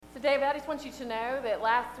David, I just want you to know that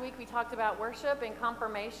last week we talked about worship and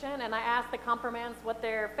confirmation, and I asked the confirmants what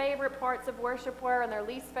their favorite parts of worship were and their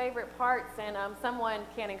least favorite parts, and someone,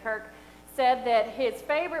 Cannon Kirk, said that his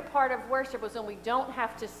favorite part of worship was when we don't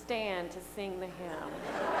have to stand to sing the hymn.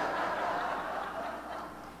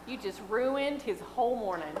 You just ruined his whole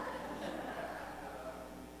morning.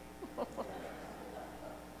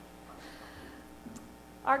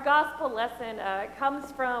 Our gospel lesson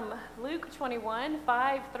comes from Luke 21,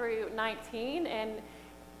 5 through 19, and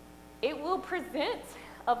it will present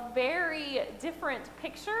a very different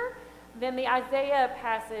picture than the Isaiah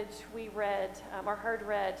passage we read or heard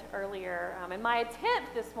read earlier. And my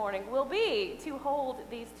attempt this morning will be to hold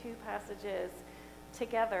these two passages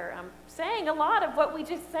together. I'm saying a lot of what we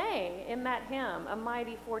just sang in that hymn, "A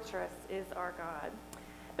Mighty Fortress is Our God."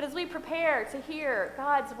 But as we prepare to hear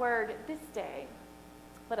God's word this day,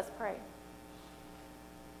 let us pray.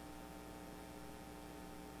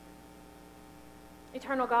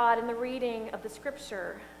 Eternal God, in the reading of the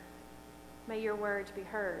scripture, may your word be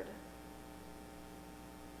heard.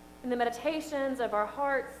 In the meditations of our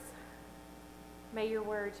hearts, may your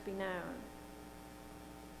word be known.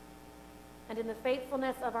 And in the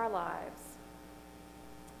faithfulness of our lives,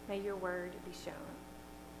 may your word be shown.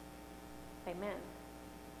 Amen.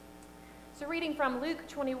 So reading from Luke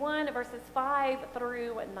 21, verses 5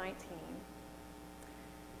 through 19.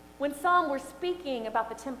 When some were speaking about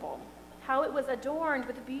the temple, how it was adorned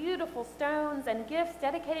with beautiful stones and gifts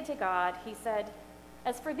dedicated to God, he said,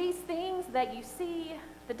 "As for these things that you see,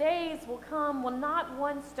 the days will come when not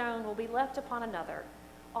one stone will be left upon another.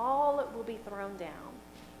 All will be thrown down."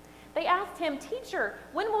 They asked him, "Teacher,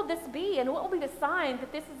 when will this be, and what will be the sign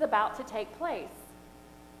that this is about to take place?"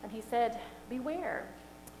 And he said, "Beware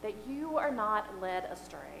that you are not led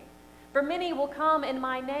astray. For many will come in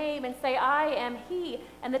my name and say, 'I am he,'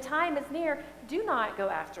 and the time is near. Do not go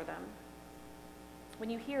after them. When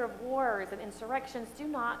you hear of wars and insurrections, do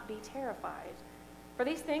not be terrified. For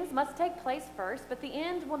these things must take place first, but the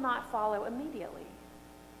end will not follow immediately."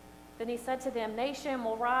 Then he said to them, "Nation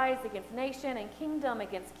will rise against nation and kingdom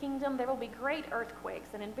against kingdom. There will be great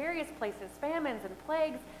earthquakes, and in various places famines and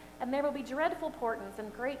plagues, and there will be dreadful portents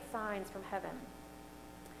and great signs from heaven.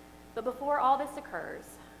 But before all this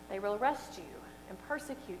occurs, they will arrest you and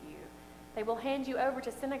persecute you. They will hand you over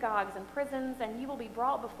to synagogues and prisons, and you will be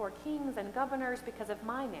brought before kings and governors because of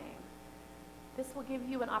my name. This will give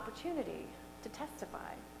you an opportunity to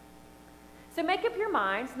testify. So make up your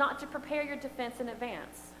minds not to prepare your defense in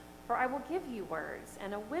advance, for I will give you words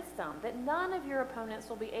and a wisdom that none of your opponents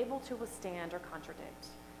will be able to withstand or contradict.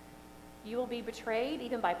 You will be betrayed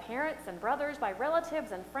even by parents and brothers, by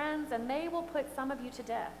relatives and friends, and they will put some of you to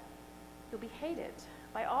death. You'll be hated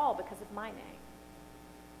by all because of my name.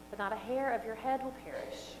 But not a hair of your head will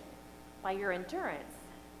perish. By your endurance,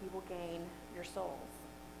 you will gain your souls."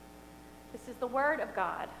 This is the word of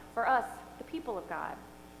God for us, the people of God.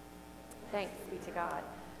 Thanks be to God.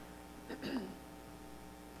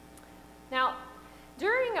 Now,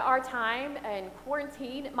 during our time in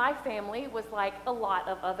quarantine, my family was like a lot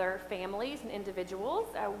of other families and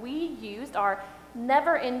individuals. We used our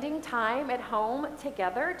never-ending time at home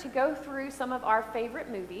together to go through some of our favorite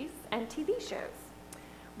movies and TV shows.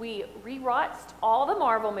 We rewatched all the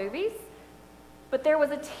Marvel movies, but there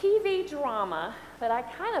was a TV drama that I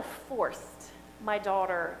kind of forced my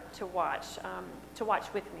daughter to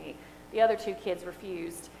watch with me. The other two kids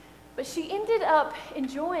refused, but she ended up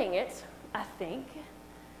enjoying it, I think.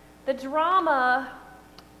 The drama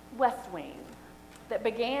West Wing that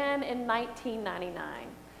began in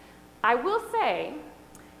 1999. I will say,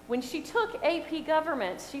 when she took AP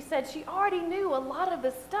Government, she said she already knew a lot of the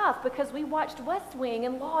stuff because we watched West Wing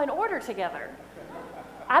and Law and Order together.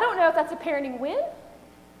 I don't know if that's a parenting win,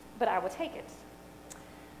 but I will take it.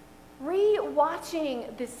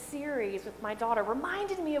 Re-watching this series with my daughter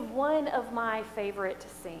reminded me of one of my favorite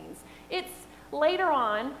scenes. It's later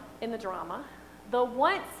on in the drama. The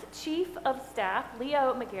once chief of staff,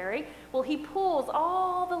 Leo McGarry, he pulls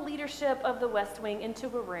all the leadership of the West Wing into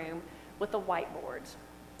a room with a whiteboard.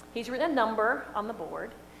 He's written a number on the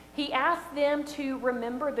board. He asked them to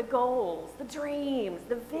remember the goals, the dreams,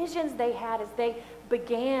 the visions they had as they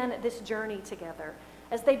began this journey together,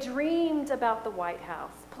 as they dreamed about the White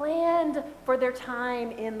House, planned for their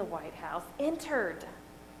time in the White House, entered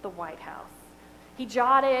the White House. He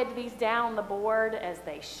jotted these down the board as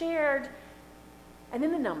they shared. And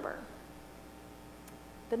then the number.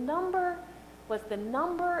 The number was the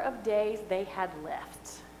number of days they had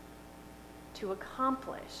left to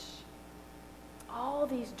accomplish all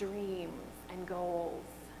these dreams and goals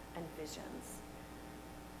and visions.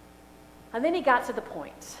 And then he got to the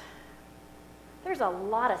point. There's a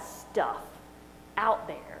lot of stuff out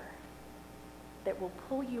there that will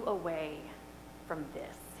pull you away from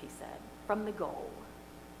this, he said, from the goal,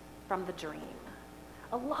 from the dream.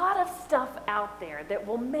 A lot of stuff out there that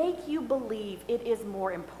will make you believe it is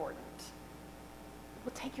more important. It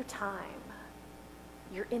will take your time,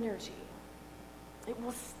 your energy. It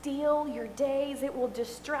will steal your days. It will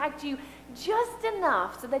distract you just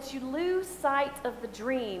enough so that you lose sight of the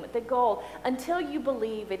dream, the goal, until you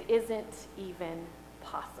believe it isn't even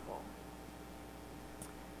possible.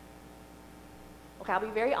 Okay, I'll be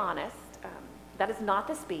very honest. That is not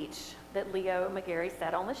the speech that Leo McGarry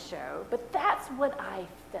said on the show, but that's what I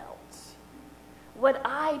felt, what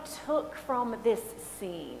I took from this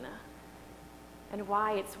scene, and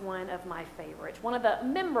why it's one of my favorites, one of the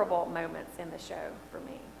memorable moments in the show for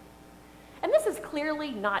me. And this is clearly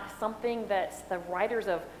not something that the writers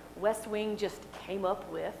of West Wing just came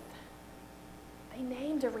up with. They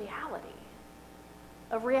named a reality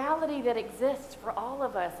that exists for all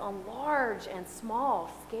of us on large and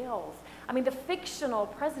small scales. I mean, the fictional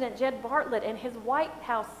President Jed Bartlet and his White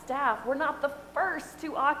House staff were not the first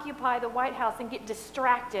to occupy the White House and get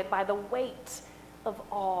distracted by the weight of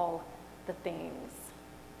all the things.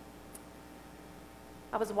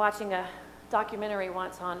 I was watching a documentary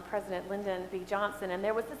once on President Lyndon B. Johnson, and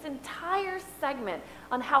there was this entire segment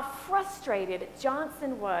on how frustrated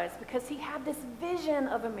Johnson was because he had this vision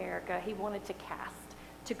of America he wanted to cast,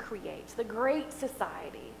 to create, the great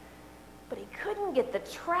society. But he couldn't get the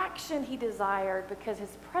traction he desired because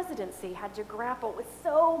his presidency had to grapple with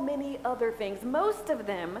so many other things, most of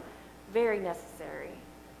them very necessary,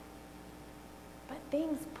 but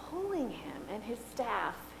things pulling him and his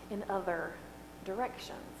staff in other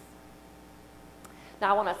directions.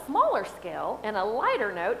 Now, on a smaller scale and a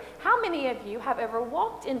lighter note, how many of you have ever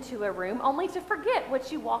walked into a room only to forget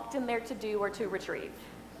what you walked in there to do or to retrieve?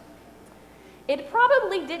 It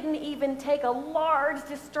probably didn't even take a large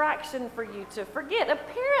distraction for you to forget.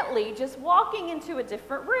 Apparently, just walking into a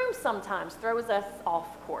different room sometimes throws us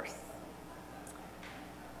off course.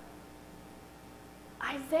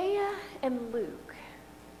 Isaiah and Luke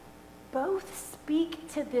both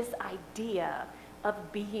speak to this idea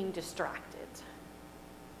of being distracted,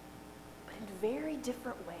 but in very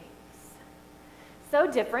different ways. So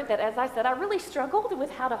different that, as I said, I really struggled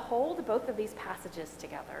with how to hold both of these passages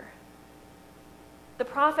together. The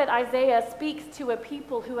prophet Isaiah speaks to a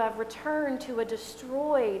people who have returned to a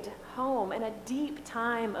destroyed home in a deep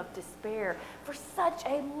time of despair. For such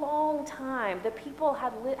a long time, the people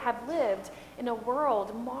have lived in a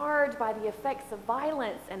world marred by the effects of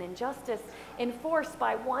violence and injustice, enforced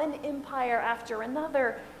by one empire after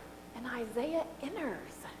another. And Isaiah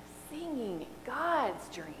enters singing God's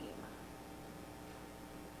dream.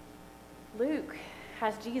 Luke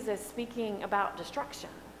has Jesus speaking about destruction,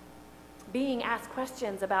 being asked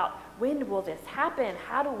questions about when will this happen?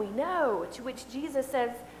 How do we know? To which Jesus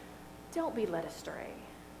says, don't be led astray.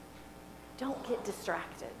 Don't get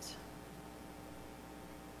distracted.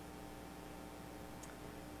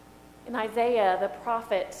 In Isaiah, the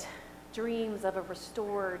prophet dreams of a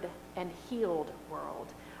restored and healed world,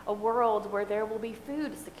 a world where there will be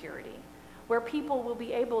food security, where people will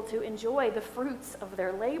be able to enjoy the fruits of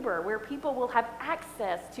their labor, where people will have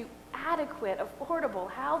access to adequate, affordable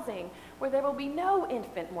housing, where there will be no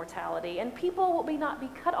infant mortality, and people will not be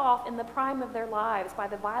cut off in the prime of their lives by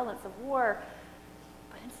the violence of war,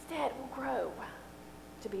 but instead will grow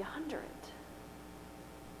to be 100.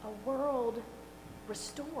 A world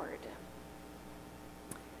restored.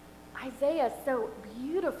 Isaiah so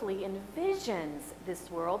beautifully envisions this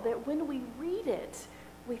world that when we read it,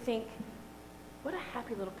 we think, what a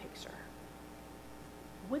happy little picture.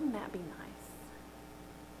 Wouldn't that be nice?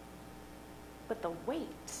 But the weight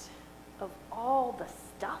of all the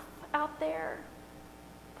stuff out there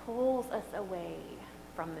pulls us away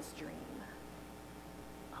from this dream.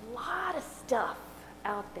 A lot of stuff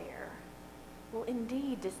out there will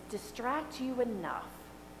indeed distract you enough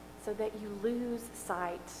so that you lose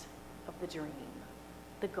sight of the dream,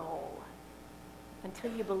 the goal,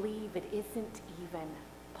 until you believe it isn't even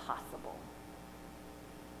possible.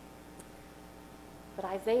 But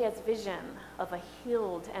Isaiah's vision of a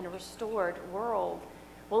healed and restored world,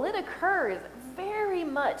 well, it occurs very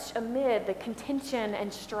much amid the contention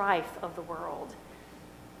and strife of the world.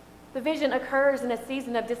 The vision occurs in a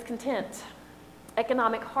season of discontent,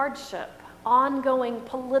 economic hardship, ongoing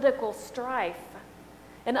political strife.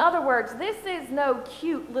 In other words, this is no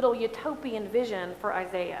cute little utopian vision for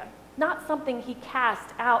Isaiah, not something he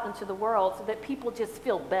cast out into the world so that people just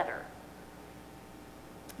feel better.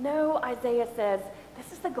 No, Isaiah says,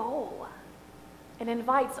 this is the goal, and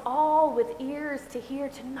invites all with ears to hear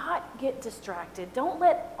to not get distracted. Don't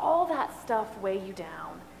let all that stuff weigh you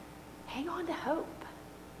down. Hang on to hope.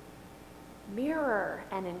 Mirror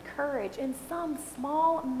and encourage in some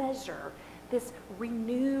small measure this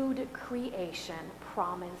renewed creation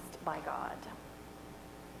promised by God.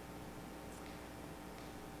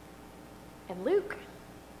 And Luke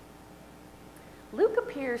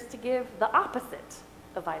appears to give the opposite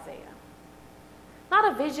of Isaiah.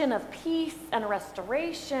 Not a vision of peace and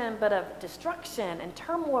restoration, but of destruction and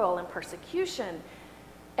turmoil and persecution.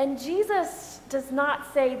 And Jesus does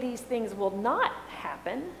not say these things will not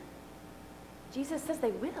happen. Jesus says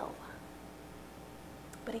they will.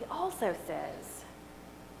 But he also says,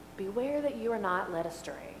 beware that you are not led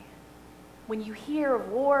astray. When you hear of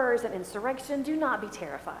wars and insurrection, do not be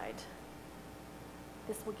terrified.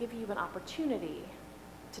 This will give you an opportunity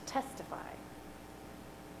to testify.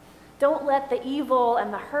 Don't let the evil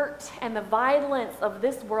and the hurt and the violence of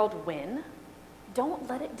this world win. Don't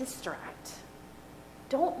let it distract.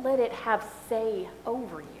 Don't let it have say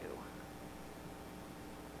over you.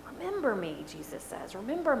 Remember me, Jesus says.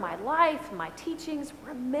 Remember my life, my teachings.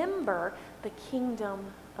 Remember the kingdom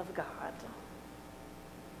of God.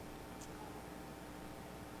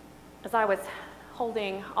 As I was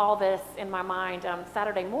holding all this in my mind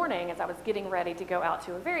Saturday morning, as I was getting ready to go out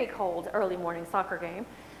to a very cold early morning soccer game,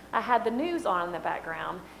 I had the news on in the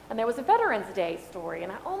background, and there was a Veterans Day story,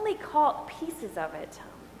 and I only caught pieces of it,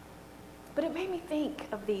 but it made me think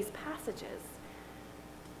of these passages.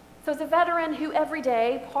 So as a veteran who every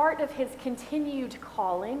day, part of his continued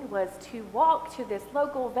calling was to walk to this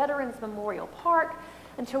local Veterans Memorial Park,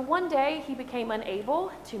 until one day he became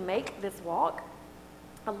unable to make this walk.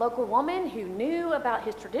 A local woman who knew about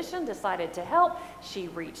his tradition decided to help. She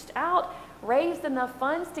reached out, raised enough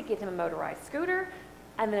funds to get him a motorized scooter,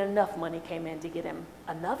 and then enough money came in to get him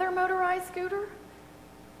another motorized scooter.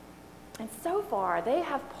 And so far, they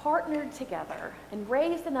have partnered together and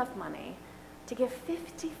raised enough money to give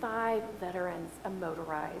 55 veterans a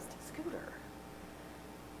motorized scooter.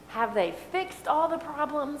 Have they fixed all the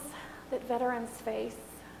problems that veterans face?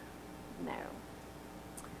 No.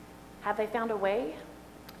 Have they found a way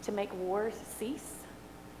to make wars cease?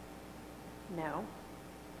 No.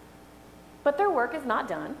 But their work is not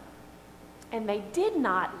done, and they did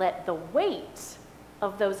not let the weight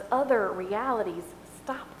of those other realities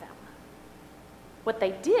stop them. What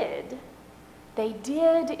they did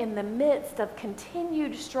in the midst of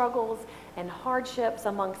continued struggles and hardships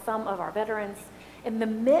among some of our veterans, in the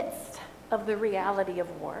midst of the reality of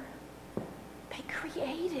war, they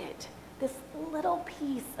created this little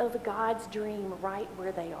piece of God's dream right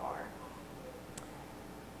where they are.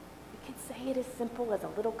 We could say it as simple as a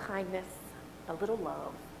little kindness, a little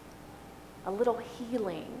love, a little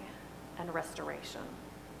healing and restoration.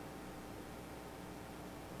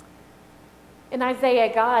 In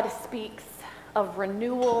Isaiah, God speaks of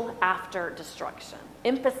renewal after destruction,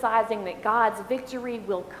 emphasizing that God's victory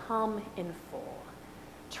will come in full.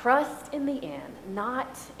 Trust in the end,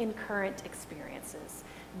 not in current experiences.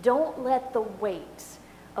 Don't let the weight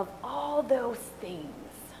of all those things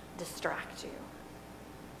distract you.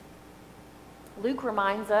 Luke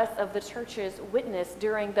reminds us of the church's witness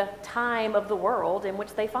during the time of the world in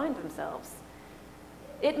which they find themselves.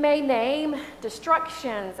 It may name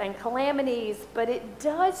destructions and calamities, but it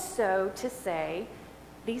does so to say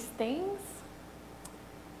these things,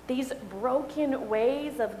 these broken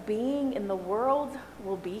ways of being in the world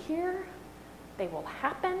will be here, they will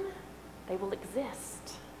happen, they will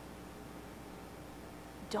exist.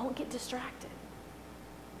 Don't get distracted.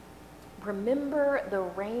 Remember the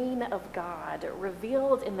reign of God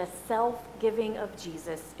revealed in the self-giving of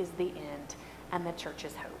Jesus is the end and the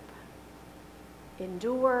church's hope.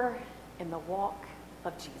 Endure in the walk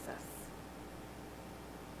of Jesus.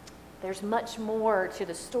 There's much more to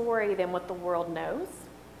the story than what the world knows,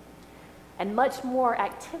 and much more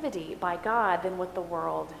activity by God than what the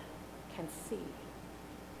world can see.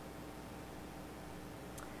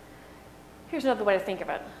 Here's another way to think of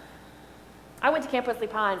it. I went to Camp Wesley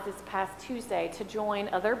Pines this past Tuesday to join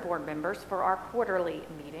other board members for our quarterly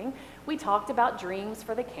meeting. We talked about dreams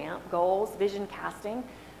for the camp, goals, vision casting,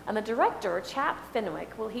 and the director, Chap Fenwick,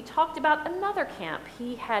 he talked about another camp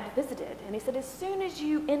he had visited, and he said as soon as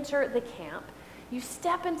you enter the camp, you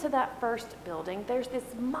step into that first building, there's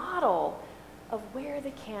this model of where the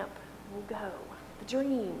camp will go, the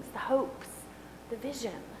dreams, the hopes, the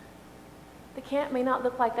vision. The camp may not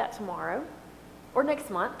look like that tomorrow, or next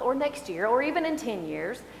month, or next year, or even in 10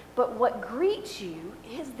 years, but what greets you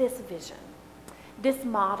is this vision, this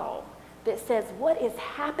model that says what is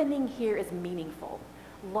happening here is meaningful,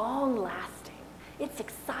 long-lasting, it's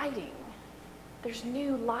exciting. There's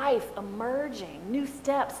new life emerging, new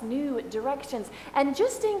steps, new directions. And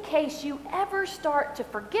just in case you ever start to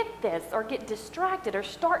forget this or get distracted or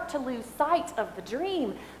start to lose sight of the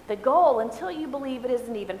dream, the goal, until you believe it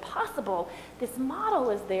isn't even possible, this model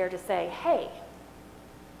is there to say, hey,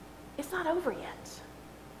 it's not over yet.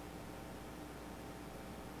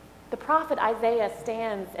 The prophet Isaiah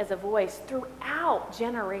stands as a voice throughout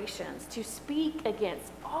generations to speak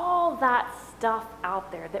against all that stuff out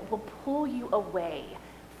there that will pull you away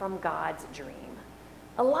from God's dream.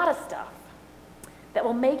 A lot of stuff that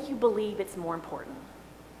will make you believe it's more important,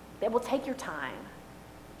 that will take your time,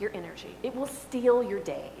 your energy. It will steal your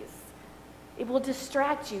days. It will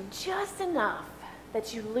distract you just enough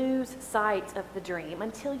that you lose sight of the dream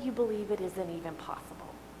until you believe it isn't even possible.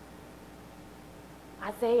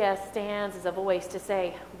 Isaiah stands as a voice to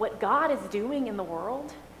say, what God is doing in the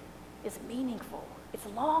world is meaningful. It's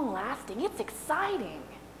long-lasting. It's exciting.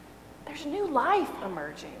 There's new life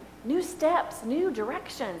emerging, new steps, new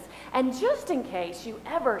directions. And just in case you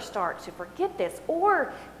ever start to forget this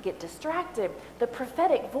or get distracted, the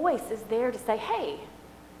prophetic voice is there to say, hey,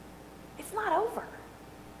 it's not over.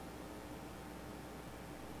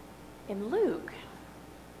 In Luke,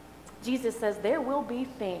 Jesus says there will be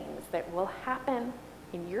things that will happen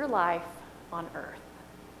in your life on earth.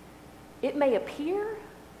 It may appear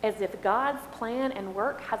as if God's plan and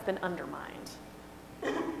work has been undermined.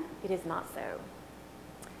 It is not so.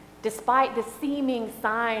 Despite the seeming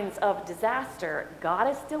signs of disaster, God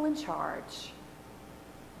is still in charge.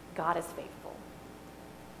 God is faithful.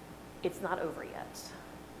 It's not over yet.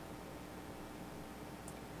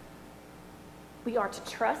 We are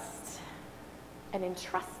to trust, and in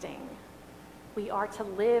trusting, we are to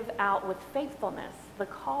live out with faithfulness the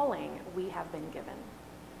calling we have been given.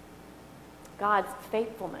 God's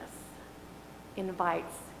faithfulness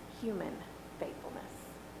invites human faithfulness.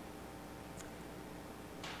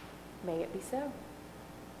 May it be so.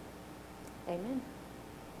 Amen.